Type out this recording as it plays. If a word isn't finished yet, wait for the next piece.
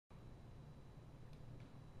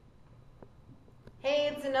Hey,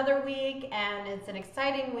 it's another week, and it's an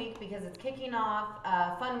exciting week because it's kicking off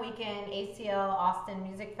a fun weekend, ACL Austin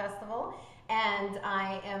Music Festival, and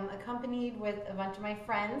I am accompanied with a bunch of my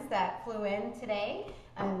friends that flew in today.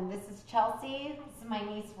 This is Chelsea, this is my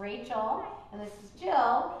niece Rachel, and this is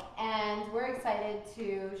Jill, and we're excited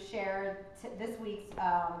to share this week's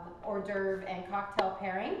hors d'oeuvre and cocktail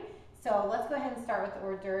pairing. So let's go ahead and start with the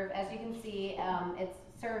hors d'oeuvre. As you can see, it's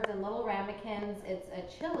served in little ramekins. It's a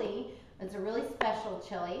chili. It's a really special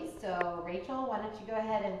chili. So Rachel, why don't you go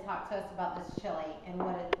ahead and talk to us about this chili and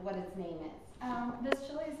what its name is? This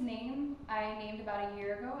chili's name I named about a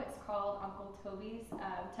year ago. It's called Uncle Toby's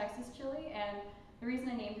Texas chili, and the reason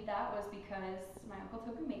I named it that was because my Uncle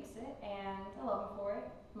Toby makes it, and I love him for it,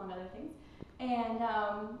 among other things. And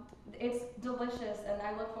it's delicious, and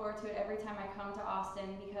I look forward to it every time I come to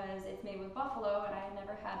Austin because it's made with buffalo, and I had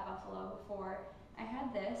never had buffalo before. I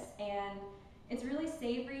had this, and it's really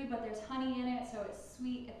savory, but there's honey in it, so it's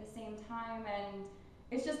sweet at the same time, and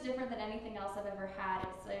it's just different than anything else I've ever had.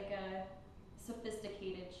 It's like a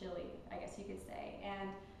sophisticated chili, I guess you could say.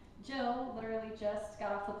 And Jill literally just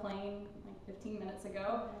got off the plane like 15 minutes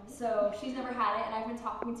ago, so she's never had it, and I've been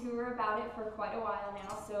talking to her about it for quite a while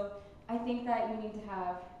now, so I think that you need to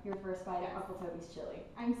have your first bite of Uncle Toby's chili.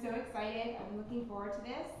 I'm so excited. I'm looking forward to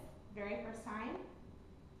this. Very first time.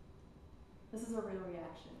 This is a real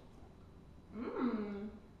reaction.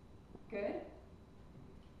 Good.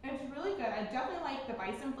 It's really good. I definitely like the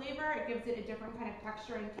bison flavor. It gives it a different kind of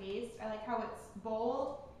texture and taste. I like how it's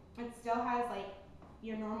bold. It still has like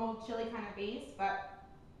your normal chili kind of base, but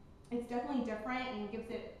it's definitely different and gives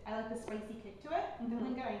it, I like the spicy kick to it.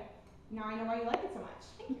 Definitely good. Now I know why you like it so much.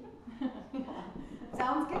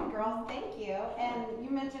 Sounds good, girls. Thank you. And you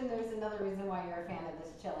mentioned there's another reason why you're a fan of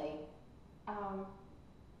this chili. No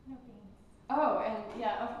beans. Oh, and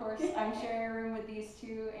yeah, of course, I'm sharing a room with these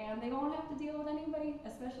two, and they won't have to deal with anybody,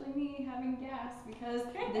 especially me, having gas, because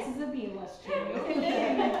this is a beanless chili.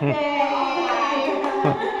 Yay!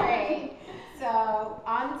 Great. So,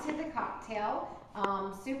 on to the cocktail.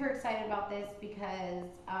 Super excited about this because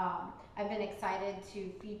I've been excited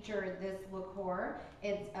to feature this liqueur.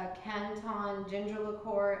 It's a Canton ginger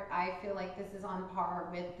liqueur. I feel like this is on par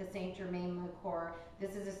with the Saint Germain liqueur.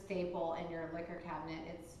 This is a staple in your liquor cabinet.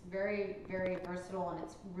 It's very, very versatile and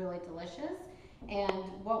it's really delicious. And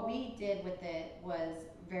what we did with it was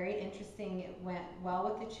very interesting. It went well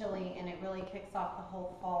with the chili and it really kicks off the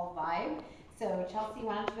whole fall vibe. So Chelsea,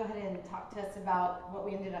 why don't you go ahead and talk to us about what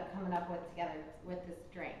we ended up coming up with together with this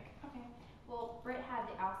drink. Okay. Well, Britt had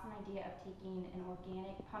the awesome idea of taking an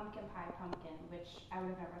organic pumpkin pie pumpkin, which I would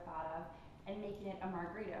have never thought of, and making it a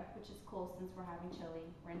margarita, which is cool since we're having chili.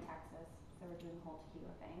 We're in Texas, so we're doing the whole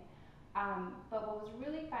tequila thing. But what was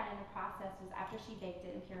really fun in the process was after she baked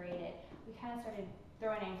it and pureed it, we kind of started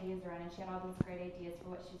throwing ideas around, and she had all these great ideas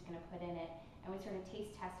for what she's going to put in it, and we sort of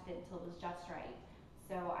taste tested it until it was just right.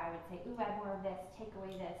 So I would say, ooh, add more of this, take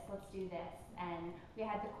away this, let's do this. And we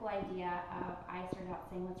had the cool idea of, I started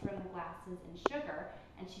out saying, let's run the glasses in sugar.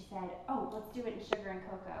 And she said, oh, let's do it in sugar and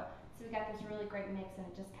cocoa. So we got this really great mix and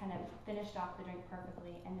it just kind of finished off the drink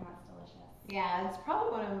perfectly, and now it's delicious. Yeah, it's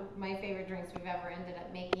probably one of my favorite drinks we've ever ended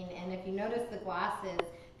up making. And if you notice the glasses,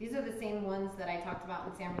 these are the same ones that I talked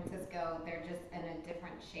about in San Francisco. They're just in a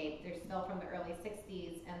different shape. They're still from the early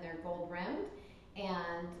 60s and they're gold rimmed.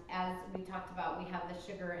 And as we talked about, we have the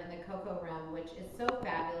sugar and the cocoa rim, which is so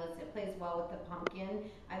fabulous. It plays well with the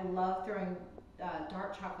pumpkin. I love throwing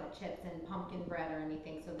dark chocolate chips in pumpkin bread or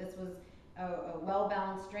anything. So this was a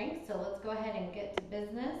well-balanced drink. So let's go ahead and get to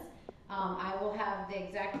business. I will have the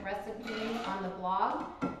exact recipe on the blog.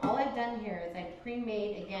 All I've done here is I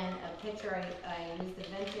pre-made, again, a pitcher. I used a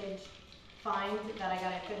vintage find that I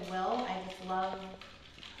got at Goodwill. I just love,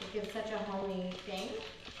 it gives such a homey thing.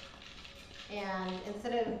 And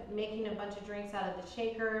instead of making a bunch of drinks out of the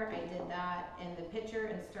shaker, I did that in the pitcher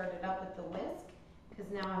and stirred it up with the whisk,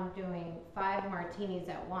 because now I'm doing 5 martinis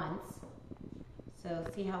at once. So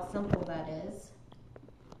see how simple that is.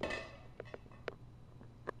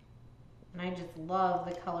 And I just love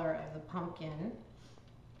the color of the pumpkin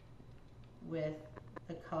with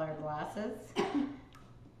the color glasses.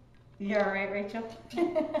 You all right, Rachel?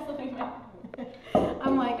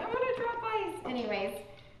 I'm like, I'm gonna drop ice. Anyways.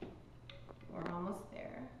 We're almost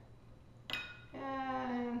there.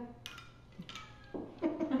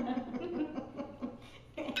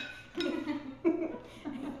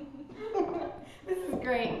 This is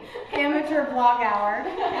great. Amateur blog hour.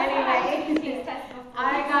 Anyway,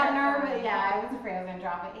 I got nervous. Yeah, I was afraid I was going to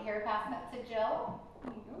drop it. Here, pass that to Jill.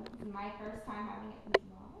 There you go. This is my first time having it as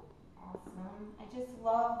well. Awesome. I just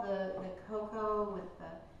love the cocoa with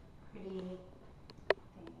the pretty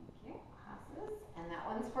glasses. And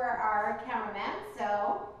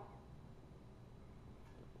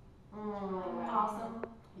awesome.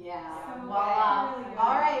 Yeah. So Well, really good.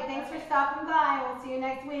 all right. Thanks for stopping by. We'll see you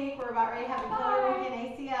next week. We're about ready to have a killer Bye.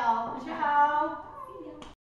 week in ACL. Ciao.